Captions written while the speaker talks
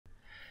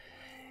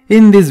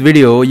In this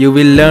video, you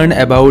will learn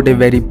about a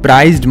very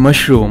prized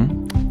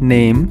mushroom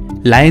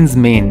named lion's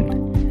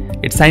mane.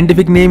 Its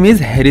scientific name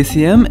is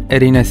Hericium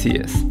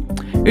erinaceus.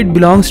 It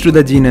belongs to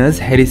the genus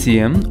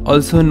Hericium,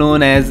 also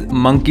known as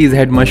monkey's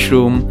head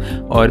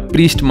mushroom or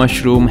priest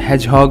mushroom,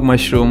 hedgehog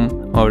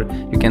mushroom, or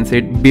you can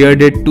say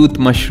bearded tooth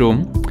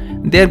mushroom.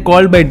 They are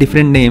called by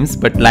different names,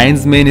 but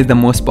lion's mane is the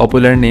most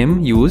popular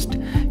name used.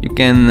 You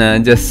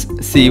can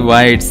just see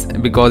why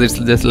because it's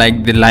just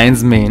like the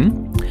lion's mane.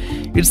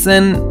 It's a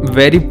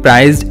very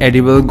prized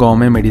edible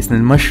gourmet medicinal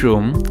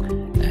mushroom,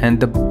 and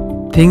the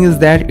thing is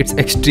that it's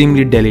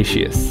extremely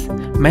delicious.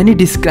 Many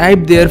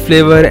describe their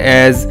flavor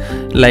as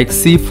like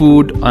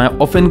seafood,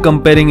 often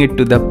comparing it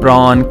to the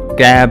prawn,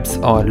 crabs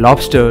or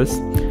lobsters.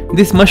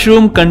 This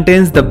mushroom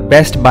contains the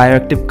best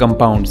bioactive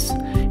compounds.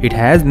 It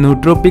has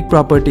nootropic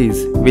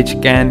properties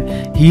which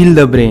can heal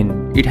the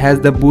brain. It has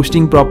the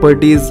boosting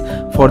properties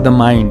for the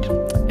mind,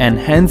 and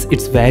hence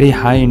it's very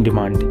high in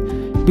demand.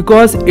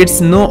 Because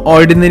it's no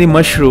ordinary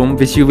mushroom,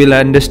 which you will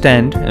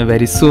understand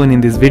very soon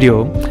in this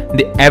video,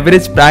 the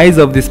average price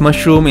of this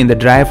mushroom in the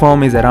dry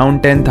form is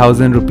around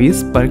 10,000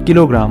 rupees per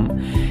kilogram.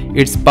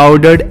 Its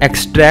powdered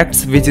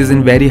extracts, which is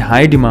in very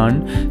high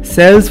demand,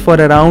 sells for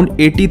around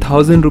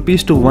 80,000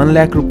 rupees to 1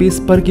 lakh rupees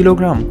per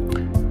kilogram.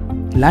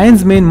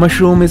 Lion's mane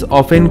mushroom is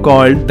often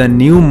called the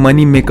new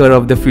money maker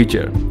of the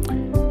future.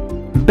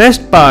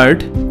 Best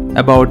part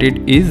about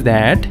it is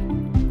that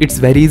it's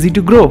very easy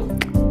to grow.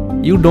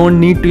 You don't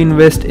need to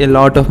invest a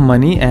lot of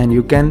money and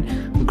you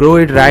can grow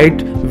it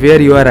right where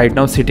you are right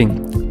now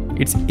sitting.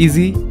 It's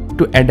easy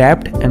to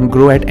adapt and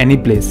grow at any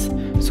place.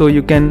 So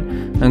you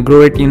can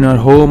grow it in your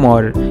home,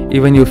 or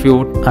even if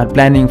you are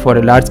planning for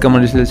a large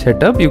commercial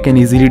setup, you can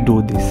easily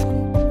do this.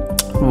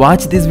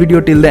 Watch this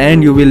video till the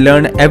end. You will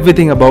learn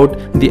everything about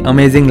the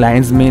amazing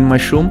lion's mane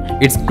mushroom,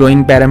 its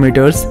growing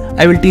parameters.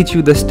 I will teach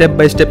you the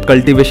step-by-step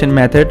cultivation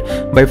method,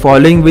 by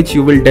following which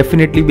you will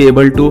definitely be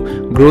able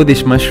to grow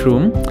this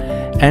mushroom,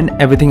 and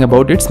everything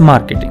about its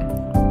marketing.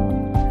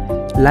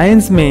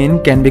 Lion's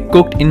mane can be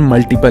cooked in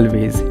multiple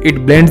ways.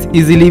 It blends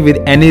easily with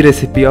any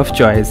recipe of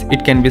choice.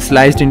 It can be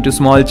sliced into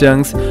small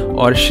chunks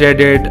or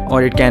shredded,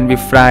 or it can be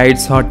fried,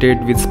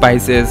 sauteed with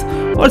spices,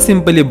 or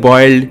simply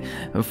boiled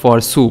for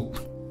soup.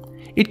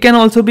 It can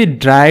also be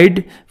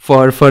dried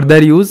for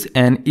further use,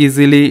 and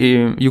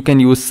easily you can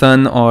use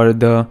sun or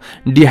the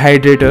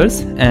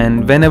dehydrators,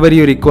 and whenever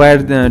you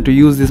require to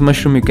use this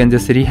mushroom, you can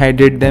just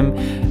rehydrate them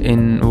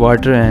in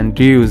water and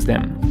reuse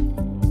them.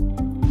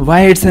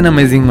 Why it's an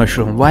amazing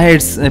mushroom? Why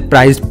it's a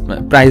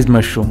prized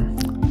mushroom?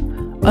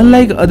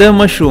 Unlike other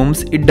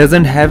mushrooms, it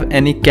doesn't have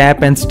any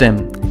cap and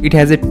stem. It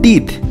has a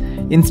teeth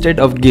instead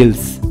of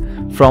gills,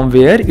 from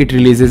where it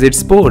releases its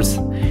spores.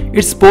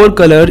 Its spore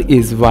color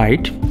is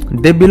white.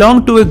 They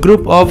belong to a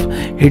group of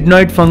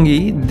hydnoid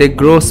fungi. They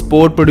grow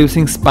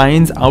spore-producing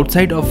spines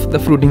outside of the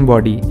fruiting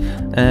body.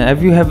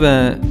 If you have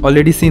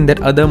already seen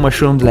that other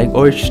mushrooms like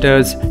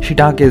oysters,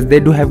 shiitakes,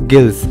 they do have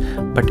gills,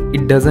 but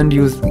it doesn't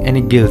use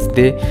any gills.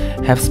 They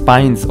have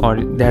spines, or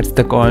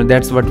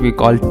that's what we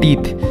call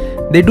teeth.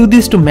 They do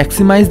this to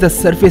maximize the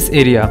surface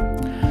area.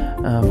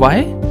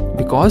 Why?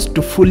 Because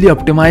to fully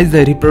optimize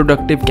the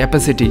reproductive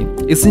capacity.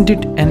 Isn't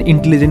it an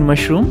intelligent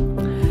mushroom?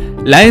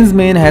 Lion's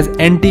mane has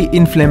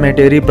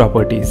anti-inflammatory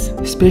properties,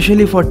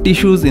 especially for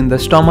tissues in the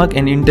stomach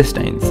and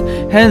intestines.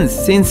 Hence,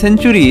 since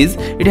centuries,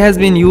 it has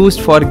been used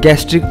for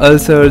gastric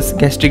ulcers,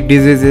 gastric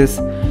diseases.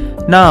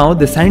 Now,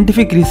 the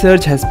scientific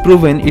research has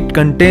proven it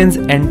contains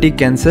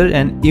anti-cancer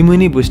and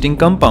immune-boosting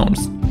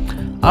compounds.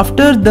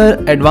 After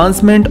the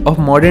advancement of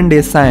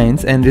modern-day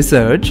science and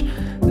research,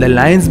 the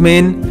lion's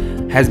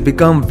mane has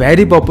become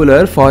very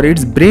popular for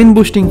its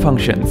brain-boosting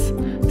functions.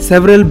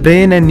 Several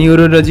brain and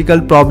neurological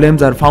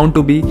problems are found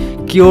to be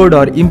cured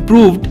or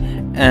improved,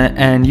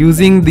 and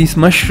using this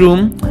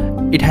mushroom,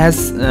 it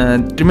has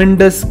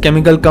tremendous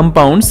chemical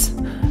compounds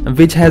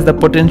which has the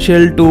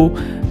potential to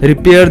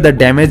repair the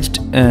damaged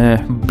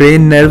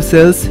brain nerve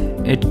cells.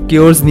 It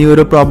cures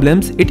neuro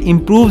problems. It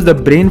improves the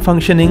brain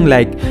functioning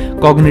like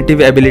cognitive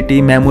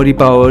ability, memory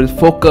power,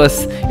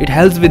 focus. It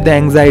helps with the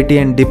anxiety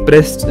and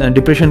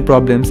depression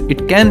problems.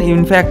 It can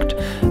in fact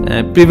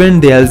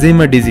prevent the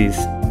Alzheimer's disease.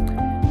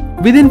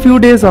 Within few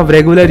days of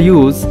regular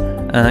use,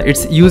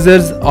 its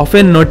users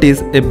often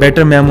notice a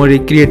better memory,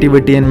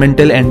 creativity and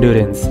mental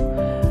endurance.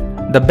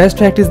 The best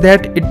fact is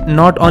that it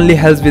not only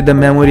helps with the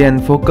memory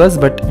and focus,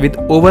 but with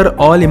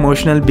overall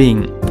emotional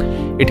being.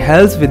 It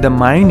helps with the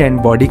mind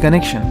and body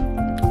connection.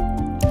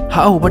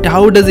 How? But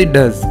how does it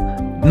does?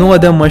 No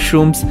other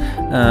mushrooms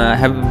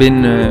have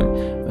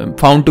been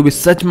found to be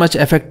such much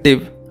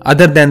effective,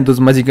 other than those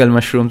magical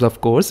mushrooms, of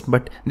course.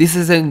 But this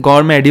is a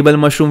gourmet edible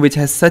mushroom which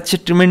has such a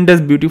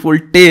tremendous beautiful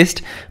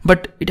taste,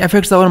 but it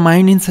affects our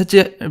mind in such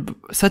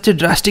a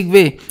drastic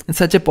way, in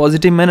such a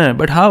positive manner.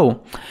 But how?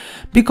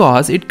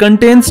 Because it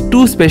contains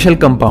two special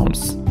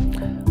compounds.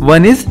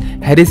 One is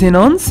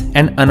hericenones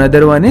and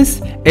another one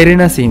is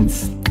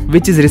erinacines,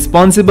 which is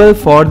responsible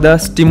for the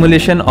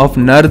stimulation of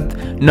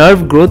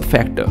nerve growth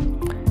factor.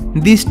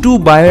 These two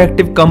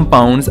bioactive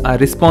compounds are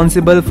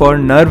responsible for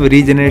nerve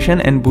regeneration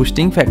and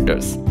boosting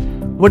factors.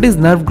 What is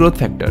nerve growth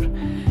factor?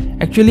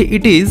 Actually,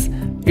 it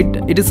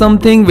is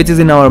something which is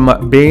in our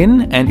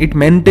brain, and it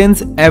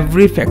maintains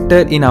every factor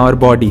in our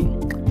body,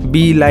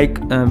 be like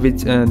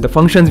the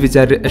functions which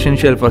are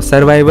essential for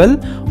survival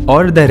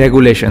or the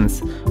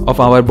regulations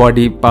of our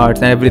body parts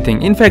and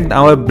everything. In fact,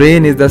 our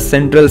brain is the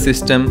central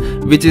system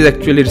which is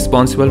actually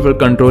responsible for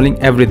controlling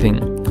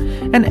everything.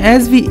 And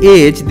as we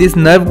age, this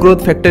nerve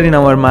growth factor in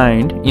our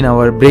mind, in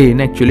our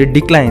brain, actually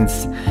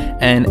declines,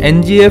 and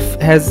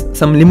NGF has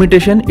some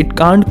limitation. It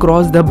can't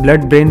cross the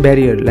blood-brain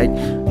barrier. Like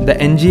the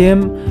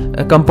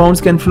NGM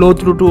compounds can flow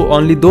through to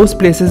only those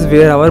places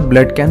where our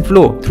blood can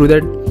flow through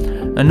the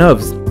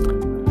nerves.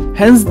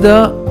 Hence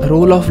the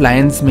role of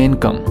lion's mane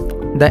come.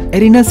 The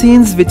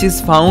arenacenes which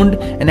is found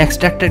and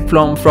extracted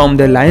from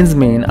the lion's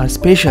mane are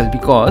special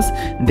because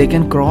they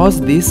can cross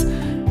this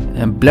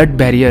blood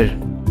barrier.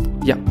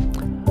 Yeah,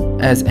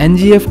 as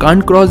NGF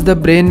can't cross the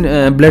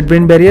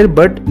blood-brain barrier,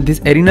 but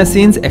this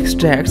arenacenes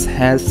extracts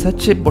has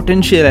such a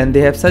potential, and they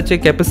have such a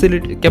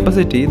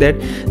capacity that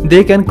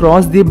they can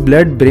cross the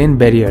blood-brain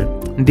barrier.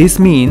 This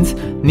means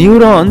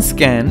neurons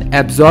can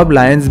absorb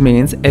lion's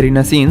mane's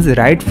arenacenes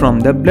right from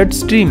the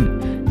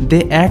bloodstream.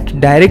 They act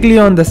directly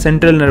on the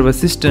central nervous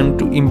system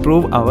to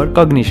improve our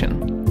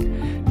cognition.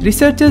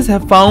 Researchers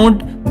have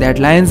found that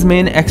lion's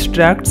mane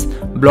extracts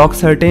block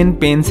certain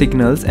pain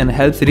signals and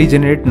helps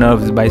regenerate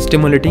nerves by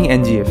stimulating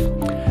NGF.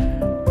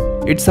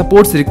 It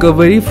supports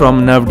recovery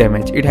from nerve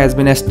damage. It has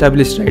been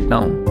established right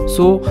now.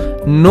 So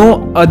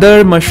no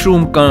other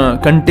mushroom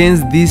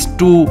contains these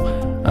two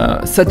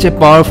such a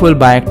powerful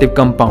bioactive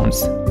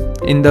compounds.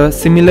 In the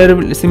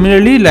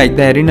similarly, like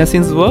the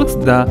arenacenes works,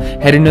 the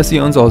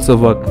herinaceons also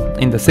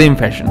work in the same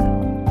fashion.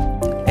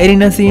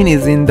 Arenacene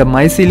is in the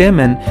mycelium,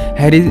 and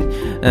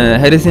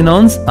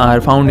hericenones are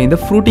found in the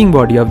fruiting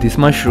body of this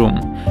mushroom.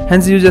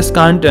 Hence you just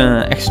can't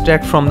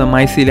extract from the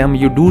mycelium.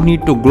 You do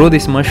need to grow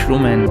this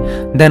mushroom,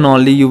 and then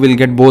only you will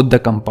get both the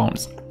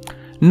compounds.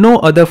 No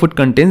other food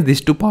contains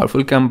these two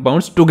powerful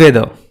compounds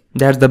together.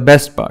 That's the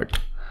best part.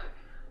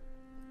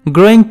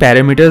 Growing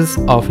parameters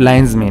of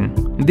lion's mane.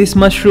 This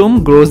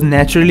mushroom grows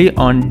naturally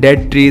on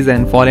dead trees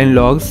and fallen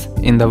logs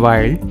in the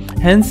wild.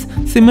 Hence,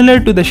 similar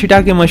to the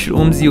shiitake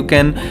mushrooms, you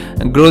can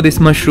grow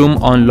this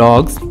mushroom on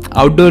logs.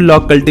 Outdoor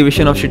log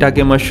cultivation of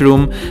shiitake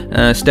mushroom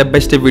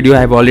step-by-step video I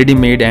have already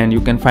made, and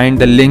you can find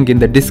the link in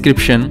the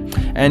description.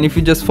 And if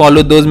you just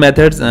follow those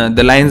methods,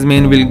 the lion's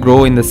mane will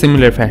grow in the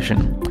similar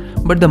fashion.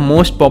 But the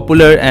most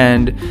popular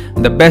and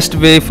the best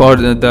way for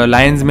the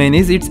lion's mane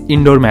is its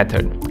indoor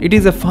method. It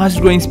is a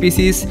fast growing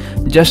species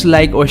just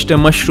like oyster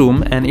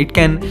mushroom, and it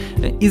can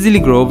easily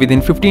grow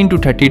within 15 to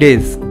 30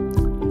 days.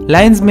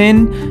 Lion's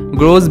mane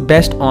grows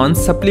best on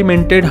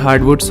supplemented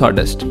hardwood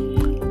sawdust.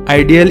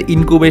 Ideal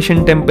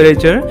incubation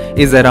temperature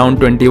is around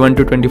 21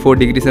 to 24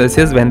 degrees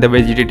Celsius when the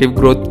vegetative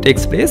growth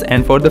takes place,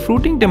 and for the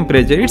fruiting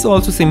temperature it's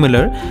also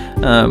similar,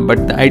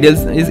 but the ideal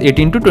is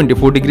 18 to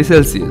 24 degrees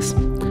Celsius.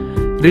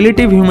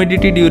 Relative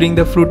humidity during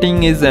the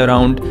fruiting is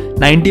around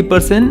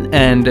 90%,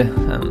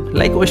 and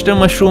like oyster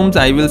mushrooms,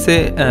 I will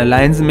say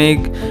lion's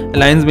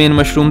mane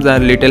mushrooms are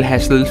little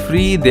hassle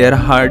free. They are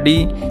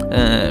hardy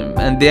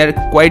and they are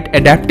quite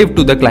adaptive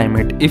to the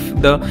climate. If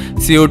the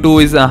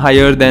CO2 is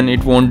higher, then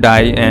it won't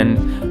die,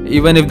 and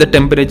even if the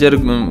temperature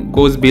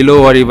goes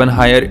below or even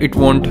higher, it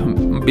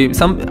won't be.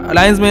 Some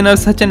lion's mane are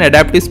such an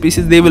adaptive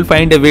species, they will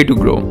find a way to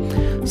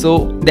grow.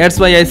 So that's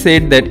why I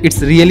said that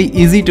it's really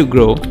easy to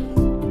grow.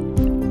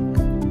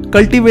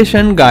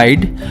 Cultivation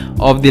guide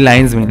of the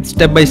lion's mane,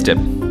 step by step.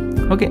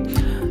 Okay,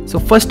 so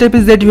first step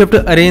is that you have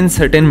to arrange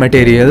certain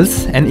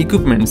materials and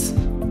equipments.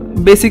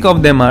 Basic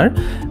of them are,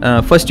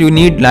 first you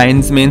need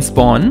lion's mane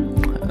spawn.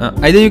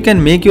 Either you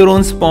can make your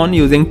own spawn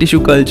using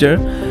tissue culture,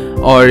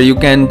 or you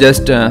can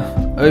just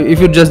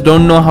if you just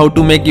don't know how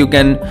to make, you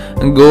can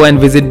go and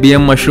visit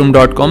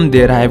bmmushroom.com.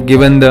 There I have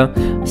given the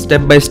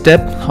step by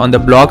step on the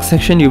blog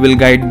section. You will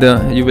get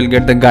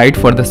the guide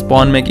for the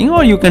spawn making,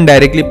 or you can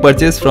directly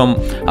purchase from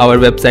our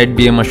website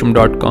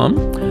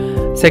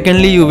bmmushroom.com.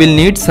 Secondly, you will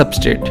need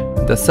substrate.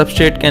 The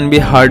substrate can be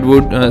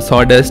hardwood,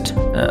 sawdust.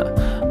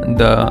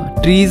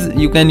 The trees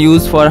you can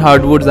use for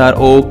hardwoods are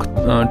oak,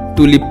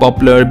 tulip,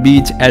 poplar,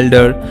 beech,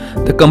 elder.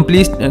 The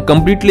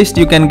complete list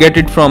you can get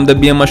it from the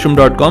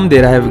bmmushroom.com.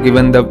 There I have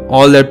given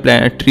all the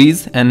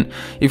trees, and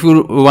if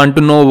you want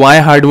to know why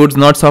hardwoods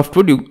not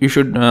softwood, you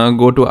should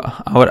go to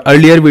our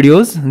earlier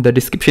videos, the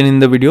description in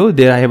the video.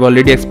 There I have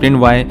already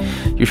explained why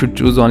you should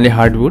choose only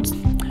hardwoods.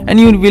 And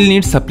you will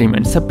need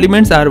supplements.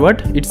 Supplements are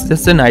what? It's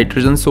just a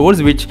nitrogen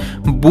source which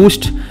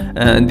boosts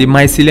the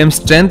mycelium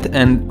strength,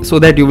 and so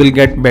that you will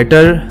get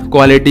better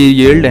quality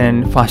yield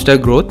and faster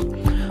growth.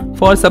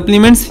 For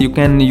supplements, you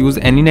can use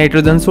any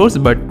nitrogen source,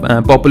 but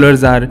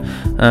populars are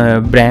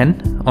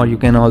bran, or you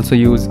can also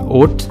use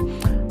oats.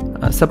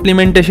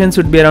 Supplementation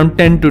should be around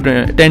 10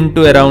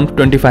 to around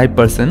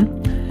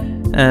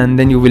 25%, and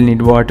then you will need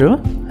water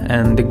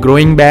and the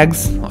growing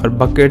bags or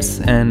buckets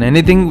and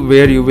anything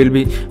where you will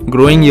be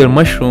growing your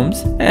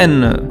mushrooms,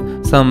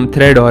 and some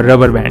thread or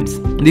rubber bands.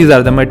 These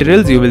are the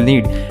materials you will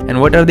need. And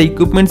what are the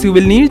equipments you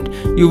will need?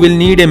 You will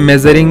need a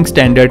measuring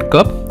standard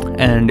cup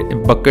and a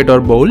bucket or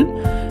bowl,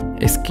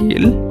 a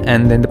scale,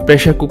 and then the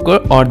pressure cooker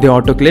or the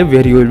autoclave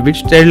where you will be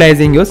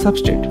sterilizing your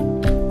substrate.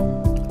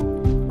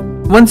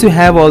 Once you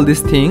have all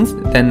these things,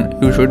 then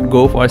you should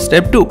go for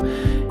step 2.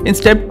 In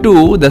step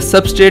 2, the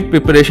substrate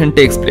preparation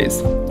takes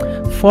place.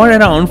 For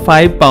around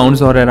 5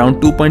 pounds or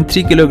around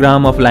 2.3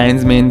 kg of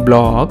lion's mane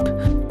block,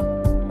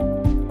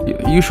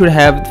 you should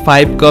have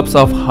 5 cups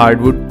of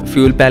hardwood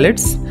fuel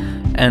pellets,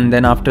 and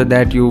then after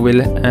that you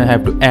will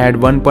have to add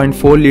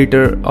 1.4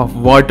 liter of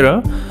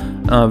water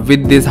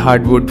with these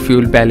hardwood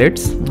fuel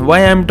pellets. Why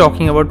I am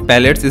talking about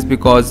pellets is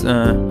because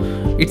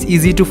it's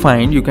easy to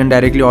find. You can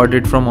directly order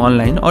it from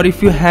online, or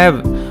if you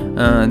have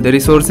the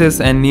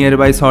resources and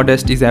nearby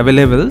sawdust is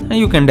available,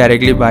 you can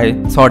directly buy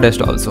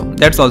sawdust also.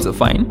 That's also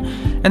fine.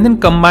 And then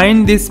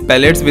combine these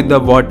pellets with the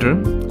water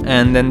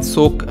and then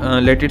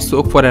let it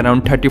soak for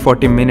around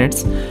 30-40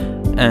 minutes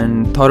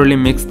and thoroughly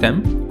mix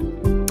them.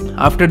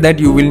 After that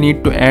you will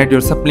need to add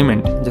your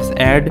supplement. Just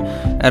add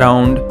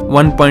around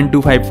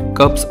 1.25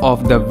 cups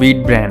of the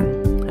wheat bran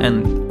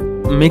and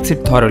mix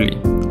it thoroughly.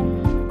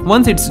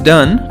 Once it's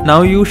done,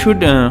 now you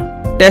should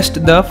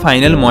test the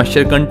final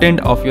moisture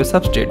content of your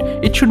substrate.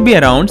 It should be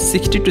around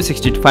 60 to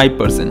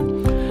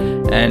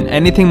 65%, and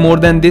anything more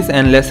than this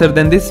and lesser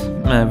than this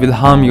will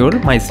harm your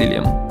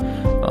mycelium.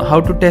 How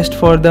to test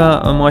for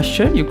the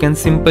moisture? You can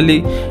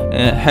simply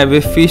have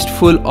a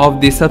fistful of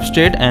the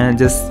substrate and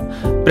just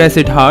press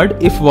it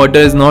hard. If water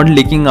is not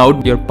leaking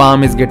out, your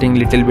palm is getting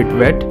little bit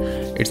wet,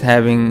 it's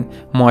having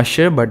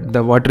moisture but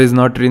the water is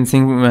not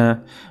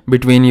rinsing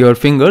between your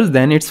fingers,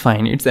 then it's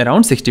fine. It's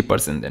around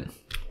 60% then.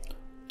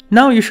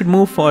 Now you should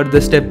move for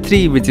the step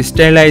 3, which is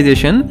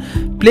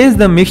sterilization. Place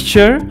the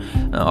mixture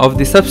of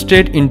the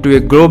substrate into a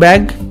grow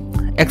bag.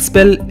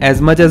 Expel as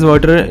much as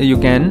water you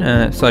can,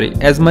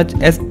 as much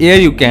as air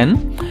you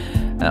can.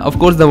 Of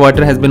course the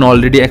water has been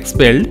already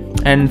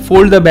expelled, and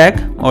fold the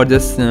bag or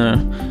just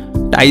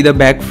tie the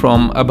bag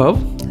from above,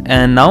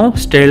 and now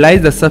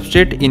sterilize the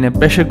substrate in a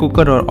pressure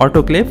cooker or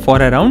autoclave for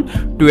around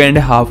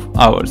 2.5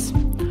 hours.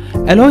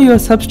 Allow your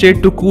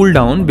substrate to cool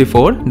down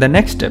before the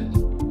next step.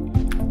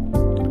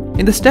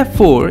 In the step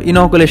 4,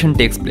 inoculation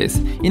takes place.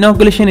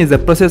 Inoculation is the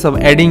process of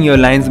adding your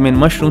lion's mane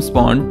mushroom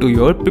spawn to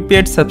your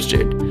prepared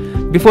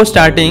substrate. Before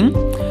starting,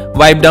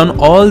 wipe down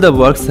all the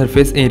work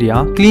surface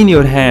area. Clean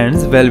your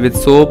hands well with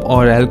soap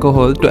or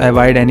alcohol to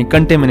avoid any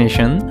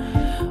contamination.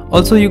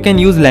 Also, you can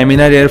use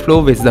laminar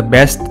airflow, which is the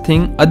best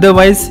thing.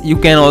 Otherwise, you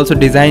can also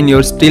design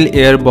your still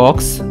air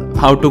box.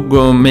 How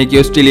to make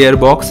your still air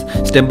box,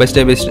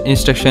 step-by-step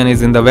instruction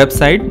is in the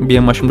website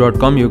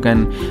bmmushroom.com. You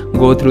can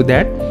go through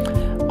that.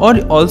 Or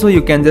also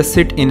you can just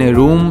sit in a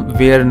room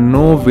where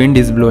no wind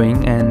is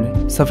blowing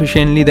and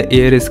sufficiently the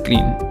air is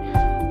clean.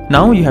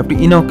 Now you have to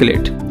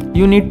inoculate.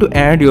 You need to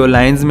add your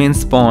lion's mane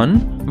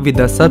spawn with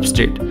the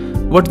substrate.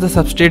 What's the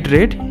substrate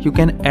rate? You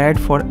can add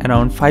for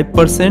around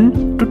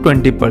 5% to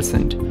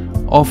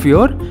 20% of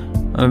your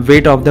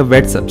weight of the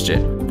wet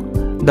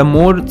substrate. The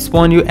more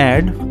spawn you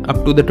add,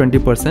 up to the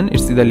 20%,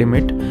 it's the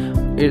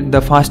limit, the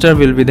faster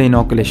will be the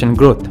inoculation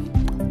growth.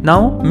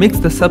 Now mix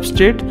the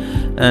substrate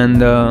and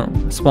the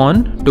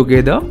spawn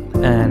together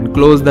and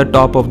close the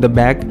top of the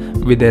bag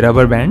with a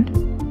rubber band.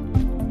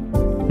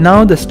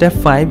 Now the step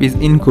 5 is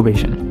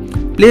incubation.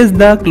 Place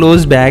the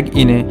closed bag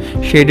in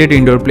a shaded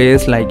indoor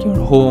place like your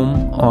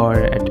home or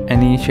at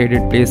any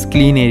shaded place,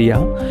 clean area,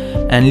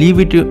 and leave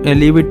it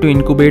to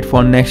incubate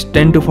for next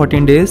 10 to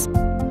 14 days.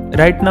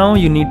 Right now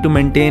you need to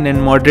maintain a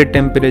moderate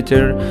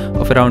temperature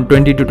of around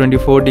 20 to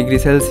 24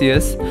 degrees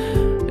Celsius.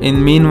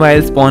 In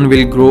meanwhile, spawn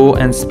will grow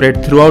and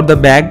spread throughout the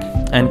bag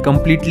and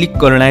completely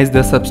colonize the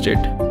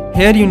substrate.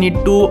 Here you need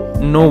to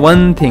know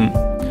one thing.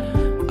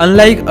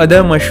 Unlike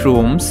other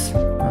mushrooms,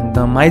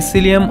 the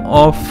mycelium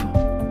of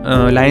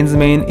lion's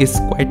mane is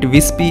quite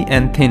wispy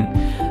and thin.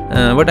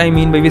 What I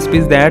mean by wispy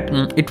is that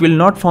it will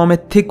not form a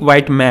thick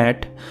white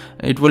mat.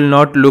 It will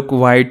not look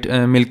white,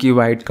 milky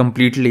white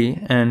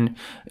completely, and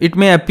it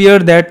may appear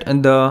that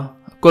the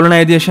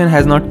colonization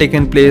has not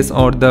taken place,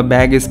 or the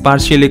bag is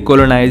partially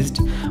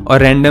colonized or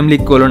randomly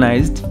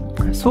colonized.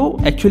 So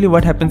actually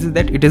what happens is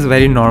that it is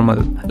very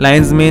normal.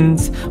 Lion's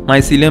mane's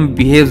mycelium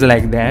behaves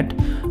like that.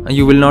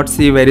 You will not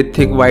see very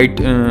thick white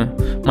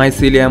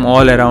mycelium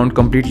all around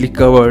completely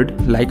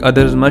covered like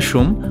other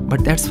mushroom,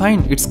 but that's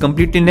fine, it's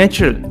completely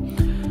natural.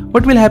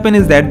 What will happen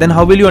is that then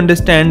how will you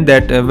understand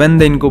that when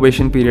the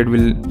incubation period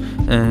will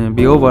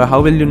be over?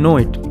 How will you know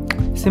it?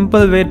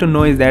 Simple way to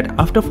know is that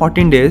after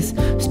 14 days,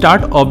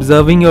 start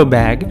observing your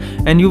bag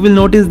and you will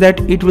notice that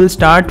it will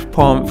start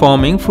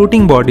forming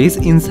fruiting bodies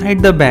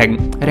inside the bag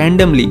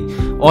randomly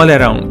all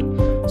around.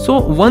 So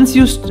once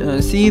you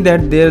see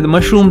that the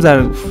mushrooms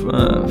are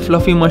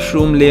fluffy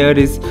mushroom layer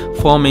is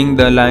forming,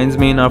 the lion's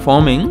mane are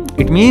forming,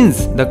 it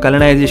means the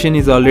colonization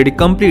is already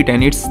complete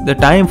and it's the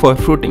time for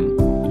fruiting.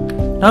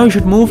 Now you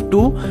should move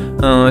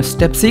to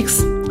step 6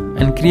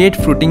 and create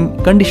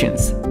fruiting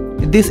conditions.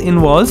 This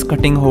involves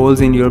cutting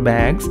holes in your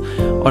bags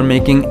or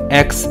making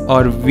X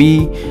or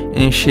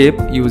V shape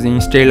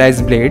using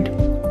sterilized blade.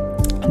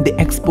 The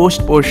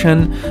exposed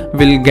portion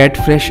will get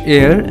fresh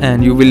air,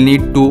 and you will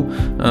need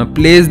to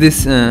place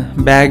this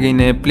bag in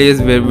a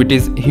place where it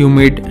is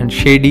humid and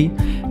shady,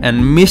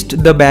 and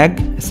mist the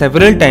bag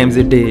several times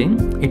a day.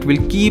 It will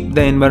keep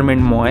the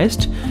environment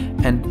moist,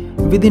 and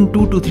within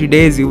 2 to 3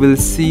 days you will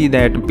see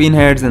that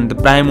pinheads and the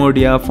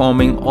primordia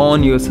forming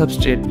on your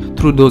substrate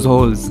through those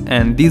holes,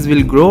 and these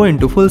will grow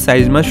into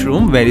full-sized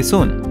mushroom very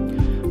soon.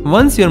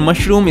 Once your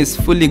mushroom is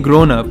fully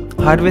grown up,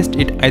 harvest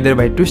it either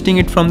by twisting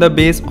it from the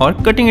base or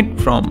cutting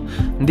it from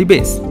the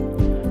base.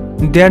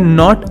 They are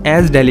not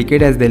as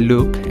delicate as they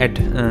look.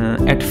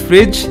 At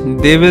fridge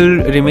they will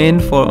remain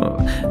for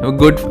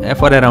good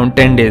for around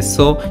 10 days.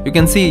 So you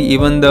can see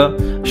even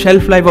the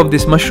shelf life of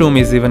this mushroom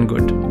is even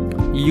good.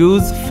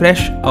 Use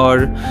fresh,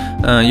 or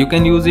you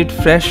can use it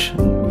fresh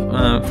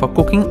for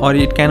cooking, or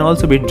it can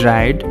also be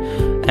dried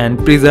and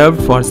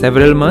preserved for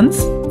several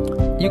months.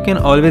 You can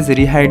always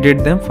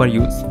rehydrate them for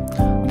use.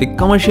 The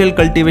commercial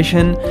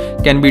cultivation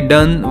can be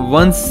done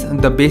once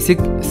the basic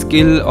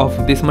skill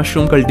of this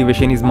mushroom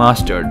cultivation is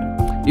mastered.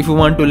 If you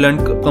want to learn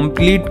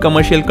complete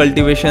commercial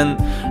cultivation,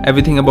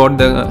 everything about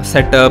the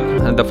setup,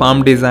 the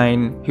farm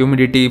design,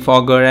 humidity,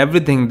 fogger,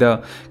 everything,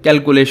 the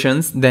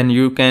calculations, then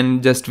you can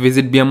just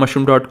visit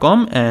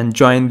bmmushroom.com and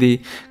join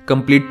the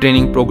complete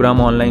training program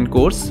online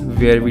course,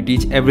 where we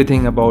teach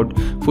everything about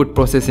food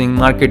processing,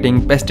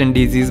 marketing, pest and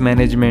disease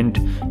management,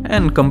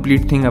 and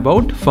complete thing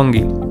about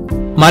fungi.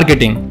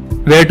 Marketing: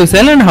 where to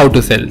sell and how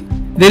to sell.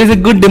 There is a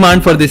good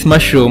demand for this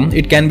mushroom.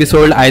 It can be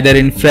sold either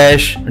in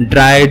fresh,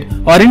 dried,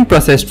 or in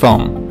processed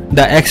form.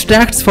 The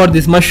extracts for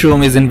this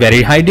mushroom is in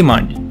very high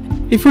demand.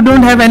 If you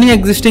don't have any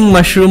existing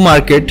mushroom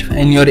market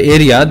in your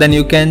area, then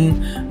you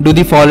can do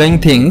the following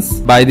things.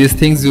 By these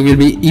things you will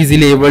be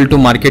easily able to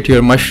market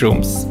your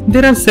mushrooms.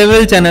 There are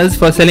several channels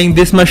for selling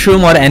this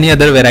mushroom or any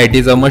other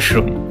varieties of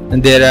mushroom.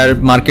 And there are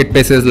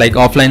marketplaces like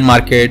offline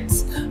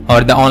markets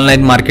or the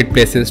online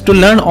marketplaces. To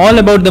learn all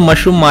about the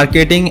mushroom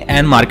marketing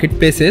and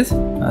marketplaces,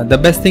 the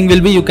best thing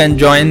will be you can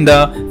join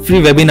the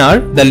free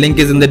webinar. The link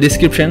is in the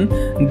description.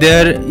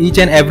 There each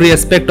and every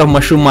aspect of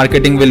mushroom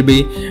marketing will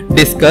be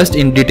discussed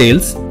in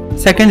details.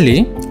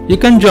 Secondly, you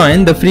can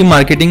join the free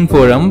marketing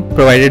forum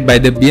provided by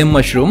the BM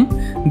Mushroom.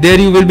 There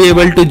you will be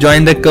able to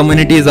join the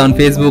communities on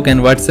Facebook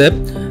and WhatsApp,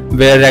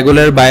 where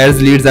regular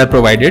buyers leads are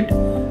provided.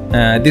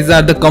 These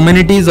are the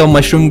communities of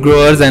mushroom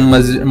growers and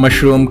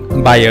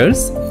mushroom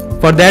buyers.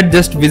 For that,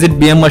 just visit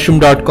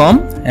bmmushroom.com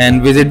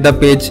and visit the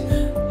page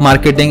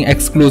marketing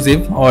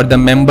exclusive or the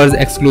members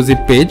exclusive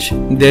page.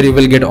 There you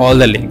will get all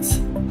the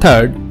links.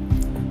 Third,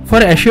 for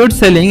assured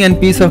selling and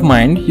peace of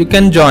mind, you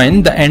can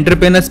join the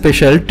entrepreneur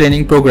special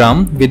training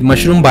program with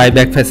mushroom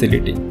buyback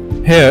facility.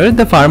 Here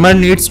the farmer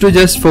needs to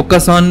just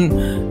focus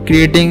on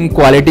creating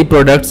quality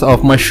products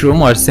of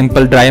mushroom or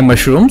simple dry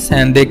mushrooms,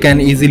 and they can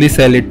easily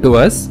sell it to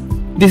us.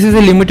 This is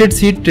a limited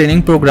seed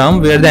training program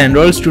where the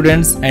enrolled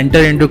students enter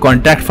into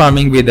contract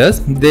farming with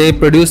us. They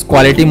produce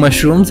quality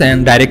mushrooms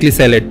and directly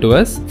sell it to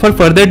us. For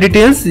further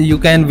details, you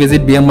can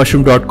visit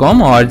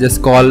bmmushroom.com or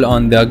just call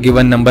on the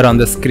given number on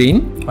the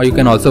screen, or you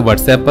can also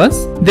WhatsApp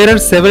us. There are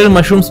several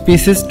mushroom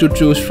species to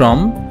choose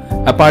from.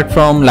 Apart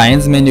from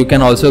lion's mane, you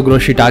can also grow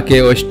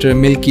shiitake, oyster,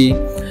 milky,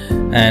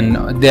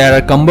 and there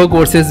are combo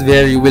courses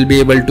where you will be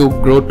able to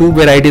grow 2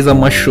 varieties of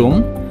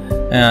mushroom.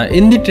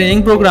 In the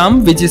training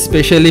program, which is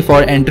specially for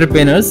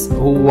entrepreneurs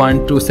who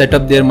want to set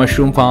up their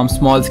mushroom farm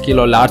small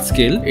scale or large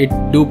scale, it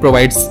do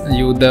provides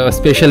you the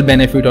special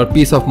benefit or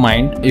peace of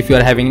mind if you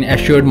are having an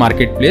assured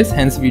marketplace.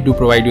 Hence we do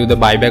provide you the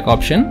buyback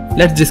option.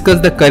 Let's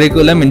discuss the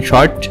curriculum in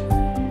short.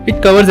 It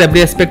covers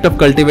every aspect of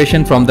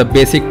cultivation from the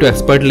basic to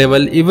expert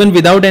level. Even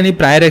without any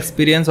prior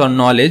experience or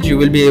knowledge, you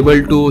will be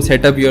able to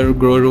set up your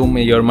grow room,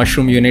 your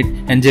mushroom unit,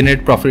 and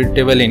generate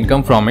profitable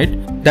income from it.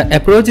 The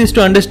approach is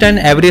to understand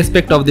every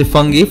aspect of the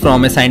fungi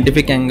from a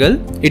scientific angle.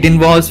 It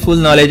involves full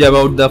knowledge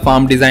about the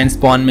farm design,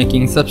 spawn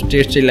making,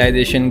 substrate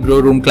sterilization, grow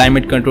room,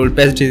 climate control,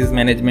 pest disease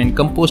management,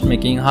 compost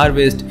making,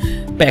 harvest,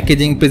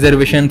 packaging,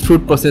 preservation,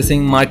 fruit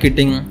processing,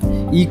 marketing,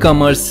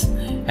 e-commerce,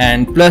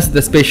 and plus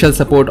the special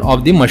support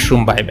of the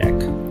mushroom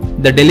buyback.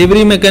 The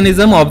delivery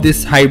mechanism of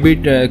this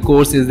hybrid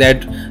course is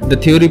that the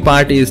theory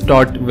part is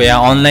taught via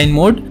online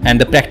mode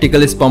and the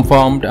practical is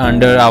performed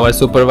under our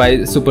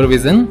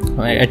supervision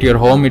at your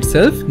home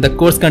itself. The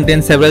course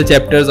contains several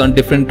chapters on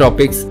different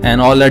topics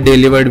and all are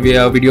delivered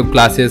via video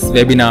classes,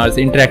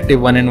 webinars, interactive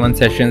one-on-one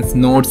sessions,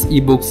 notes,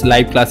 ebooks,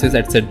 live classes,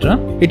 etc.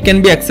 It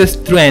can be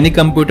accessed through any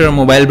computer or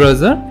mobile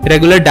browser.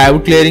 Regular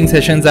doubt clearing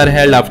sessions are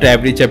held after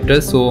every chapter,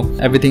 so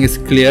everything is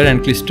clear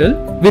and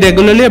crystal. We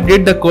regularly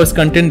update the course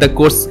content. The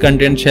course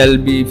content shall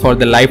be for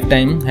the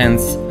lifetime,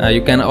 hence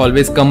you can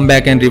always come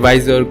back and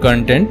revise your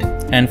content.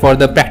 And for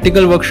the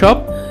practical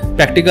workshop,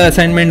 practical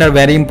assignment are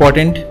very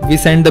important. We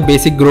send the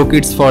basic grow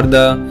kits for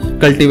the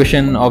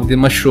cultivation of the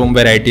mushroom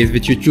varieties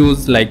which you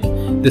choose, like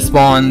the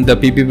spawn, the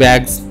PP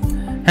bags.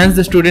 Hence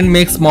the student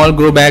makes small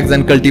grow bags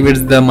and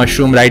cultivates the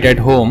mushroom right at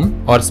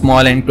home or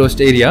small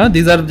enclosed area.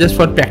 These are just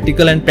for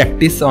practical and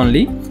practice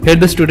only. Here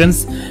the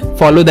students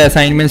follow the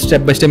assignment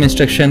step by step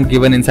instruction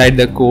given inside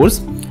the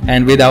course,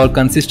 and with our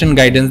consistent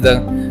guidance the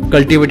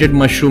cultivated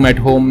mushroom at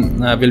home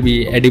will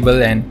be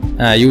edible, and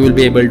you will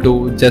be able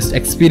to just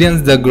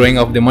experience the growing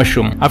of the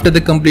mushroom. After the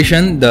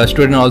completion, the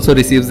student also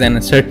receives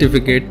a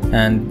certificate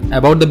and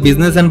about the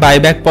business and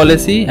buyback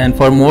policy, and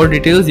for more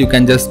details you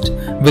can just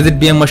visit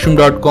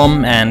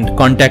bmmushroom.com and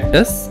contact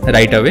us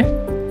right away.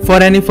 For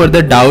any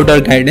further doubt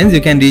or guidance,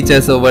 you can reach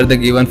us over the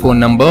given phone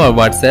number or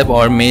WhatsApp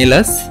or mail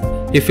us.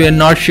 If you are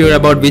not sure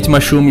about which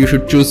mushroom you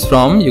should choose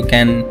from, you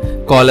can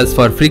call us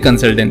for free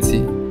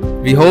consultancy.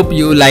 We hope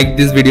you liked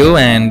this video,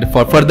 and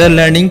for further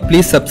learning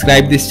please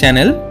subscribe this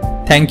channel.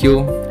 Thank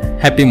you.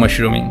 Happy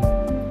mushrooming.